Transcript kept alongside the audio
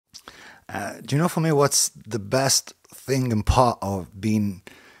Do you know, for me, what's the best thing and part of being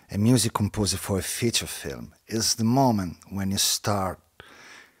a music composer for a feature film is the moment when you start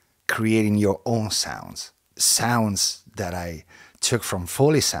creating your own sounds. Sounds that I took from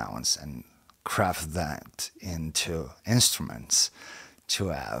Foley sounds and craft that into instruments to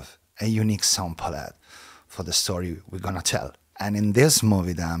have a unique sound palette for the story we're gonna tell. And in this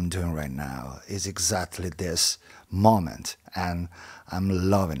movie that I'm doing right now is exactly this moment, and I'm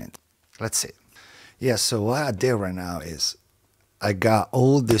loving it. Let's see. Yeah, so what I did right now is I got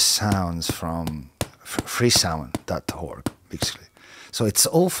all these sounds from freesound.org, basically. So it's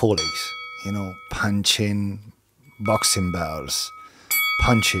all Foleys, you know, punching, boxing bells,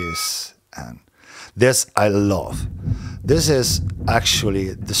 punches, and this I love. This is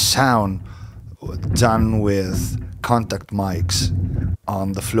actually the sound done with contact mics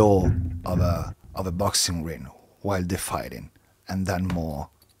on the floor of a boxing ring while they're fighting, and then more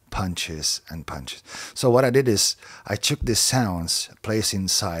punches and punches. So what I did is I took these sounds, placed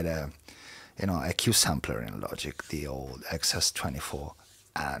inside a Q sampler in Logic, the old XS24,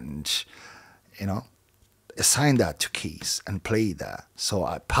 and assign that to keys and play that. So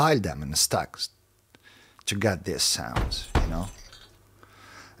I piled them in stacks to get these sounds,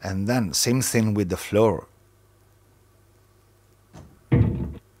 And then same thing with the floor.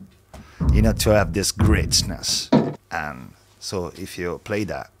 To have this gritness. And so if you play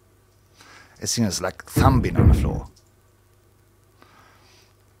that, it seems like thumping on the floor.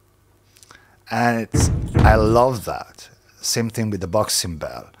 And I love that. Same thing with the boxing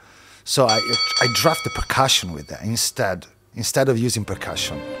bell. So I draft the percussion with that instead of using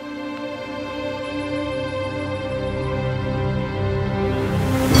percussion.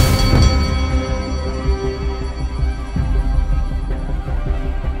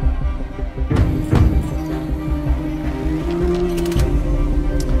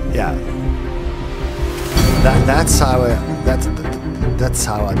 Yeah, that's how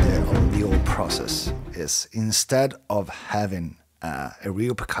the whole process is. Instead of having a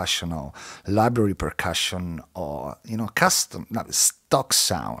real percussion or library percussion or custom, not stock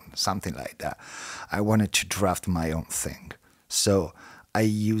sound, something like that, I wanted to draft my own thing. So I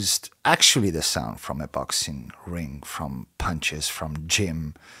used actually the sound from a boxing ring, from punches, from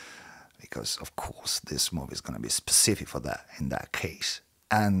gym, because of course this movie is going to be specific for that in that case,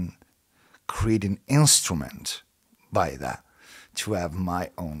 and create an instrument by that to have my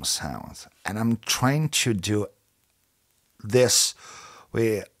own sounds. And I'm trying to do this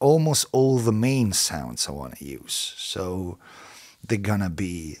with almost all the main sounds I want to use. So they're gonna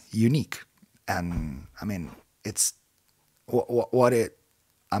be unique. And I mean, it's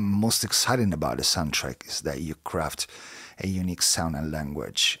I'm most excited about the soundtrack is that you craft a unique sound and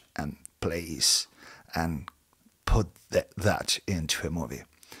language and place and put that into a movie.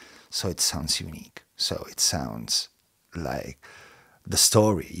 So it sounds unique. So it sounds like the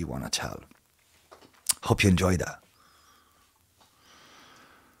story you want to tell. Hope you enjoy that.